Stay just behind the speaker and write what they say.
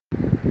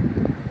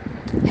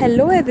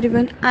Hello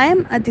everyone, I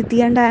am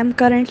Aditi and I am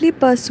currently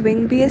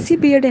pursuing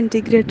BSc B.Ed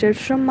Integrated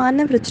from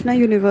Manav Rachna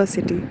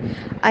University.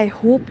 I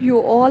hope you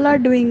all are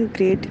doing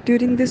great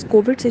during this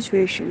COVID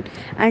situation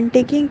and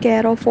taking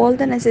care of all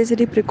the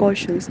necessary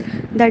precautions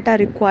that are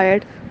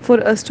required for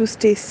us to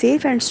stay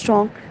safe and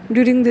strong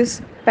during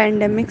this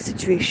pandemic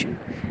situation.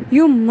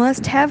 You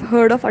must have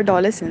heard of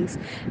adolescence.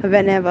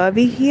 Whenever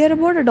we hear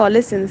about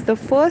adolescence, the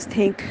first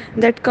thing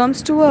that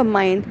comes to our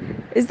mind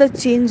is the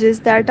changes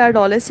that our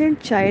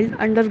adolescent child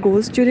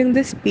undergoes during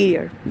this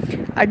period.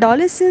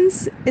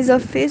 Adolescence is a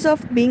phase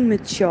of being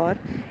mature.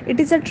 It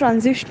is a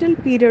transitional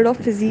period of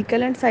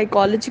physical and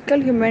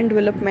psychological human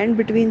development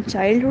between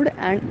childhood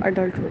and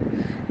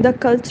adulthood, the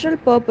cultural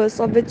purpose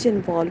of which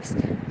involves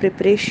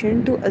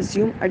preparation to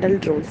assume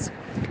adult roles.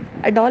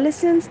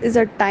 Adolescence is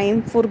a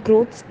time for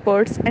growth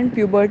spurts and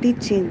puberty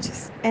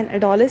changes. An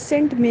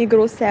adolescent may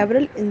grow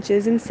several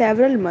inches in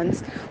several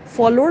months,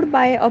 followed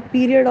by a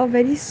period of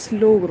very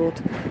slow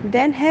growth,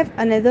 then have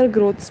another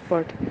growth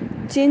spurt.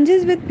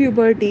 Changes with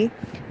puberty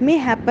may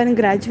happen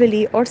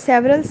gradually, or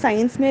several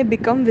signs may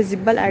become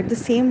visible at the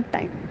same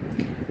time.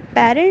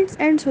 Parents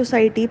and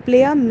society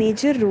play a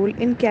major role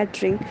in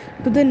catering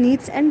to the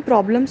needs and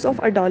problems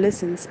of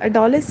adolescence.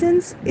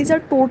 Adolescence is a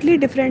totally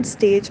different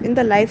stage in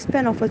the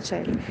lifespan of a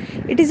child.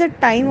 It is a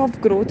time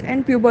of growth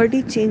and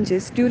puberty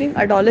changes. During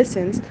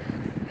adolescence,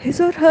 his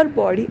or her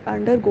body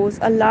undergoes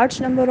a large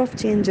number of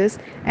changes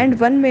and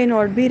one may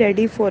not be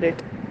ready for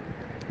it.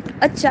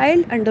 A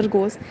child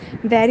undergoes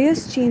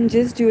various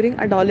changes during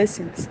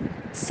adolescence,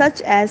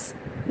 such as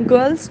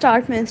girls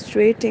start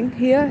menstruating,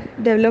 hair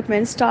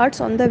development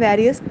starts on the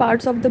various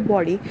parts of the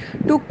body.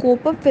 To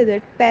cope up with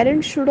it,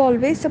 parents should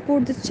always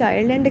support the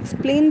child and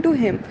explain to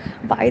him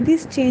why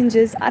these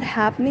changes are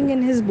happening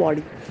in his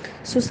body.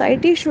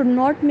 Society should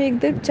not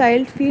make the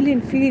child feel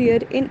inferior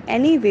in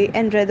any way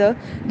and rather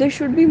they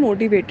should be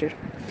motivated.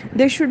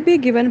 They should be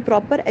given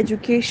proper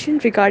education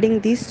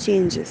regarding these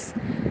changes.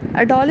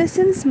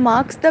 Adolescence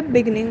marks the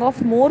beginning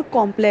of more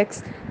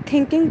complex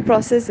thinking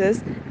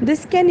processes.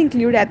 This can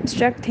include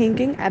abstract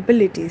thinking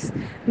abilities.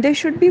 They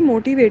should be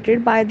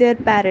motivated by their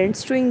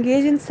parents to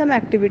engage in some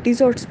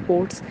activities or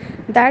sports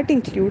that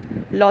include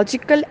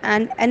logical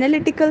and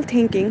analytical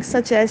thinking,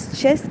 such as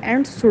chess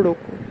and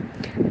Sudoku.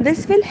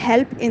 This will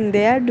help in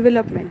their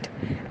development.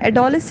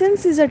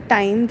 Adolescence is a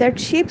time that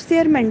shapes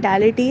their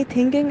mentality,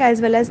 thinking, as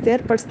well as their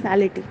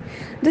personality.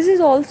 This is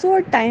also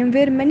a time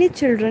where many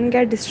children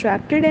get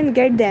distracted and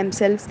get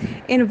themselves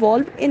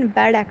involved in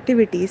bad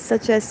activities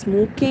such as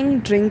smoking,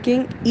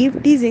 drinking,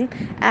 eve teasing,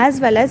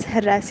 as well as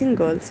harassing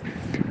girls.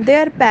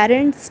 Their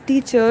parents,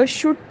 teachers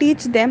should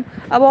teach them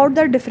about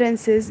the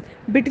differences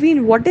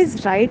between what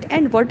is right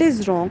and what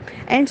is wrong,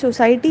 and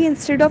society,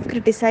 instead of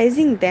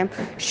criticizing them,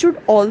 should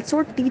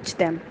also teach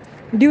them.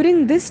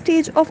 During this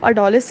stage of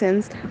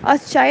adolescence, a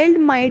child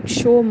might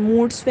show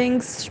mood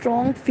swings,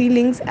 strong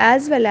feelings,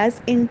 as well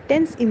as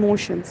intense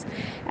emotions.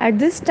 At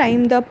this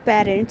time, the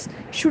parents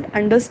should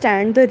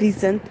understand the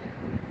reason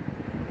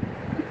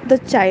the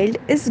child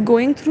is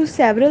going through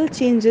several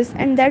changes,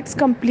 and that's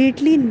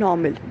completely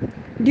normal.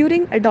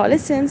 During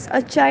adolescence,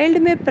 a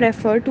child may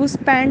prefer to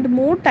spend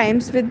more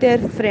times with their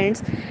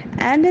friends,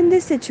 and in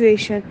this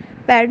situation,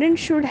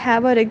 parents should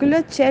have a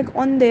regular check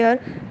on their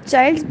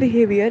child's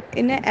behavior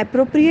in an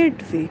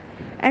appropriate way,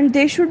 and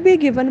they should be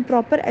given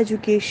proper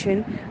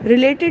education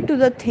related to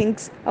the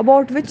things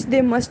about which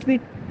they must be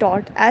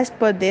taught as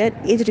per their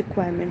age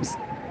requirements.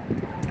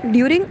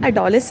 During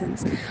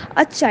adolescence,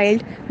 a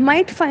child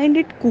might find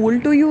it cool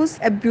to use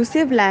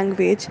abusive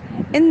language.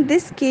 In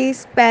this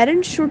case,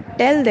 parents should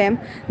tell them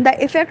the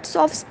effects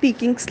of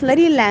speaking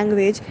slurry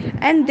language,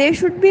 and they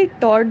should be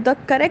taught the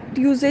correct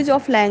usage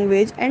of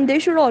language, and they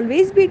should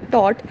always be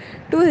taught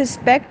to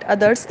respect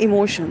others'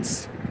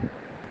 emotions.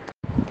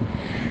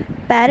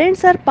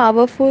 Parents are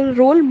powerful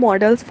role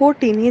models for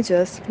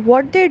teenagers.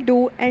 What they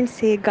do and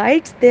say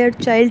guides their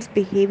child's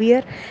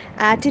behavior,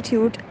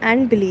 attitude,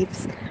 and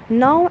beliefs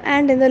now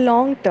and in the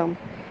long term.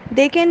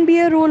 They can be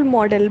a role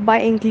model by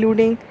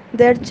including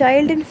their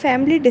child in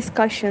family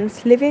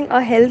discussions, living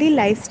a healthy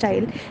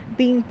lifestyle,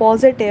 being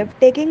positive,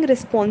 taking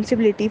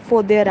responsibility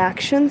for their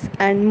actions,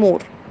 and more.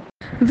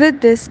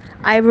 With this,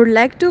 I would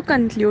like to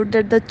conclude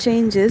that the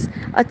changes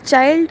a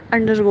child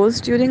undergoes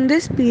during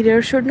this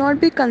period should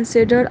not be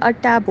considered a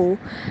taboo,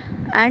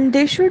 and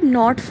they should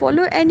not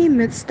follow any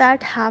myths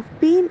that have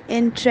been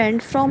in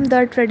trend from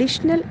the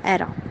traditional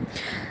era.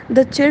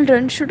 The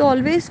children should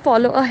always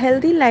follow a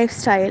healthy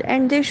lifestyle,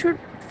 and they should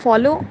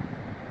follow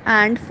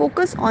and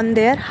focus on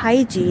their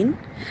hygiene.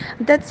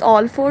 That's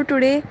all for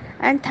today,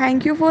 and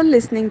thank you for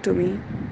listening to me.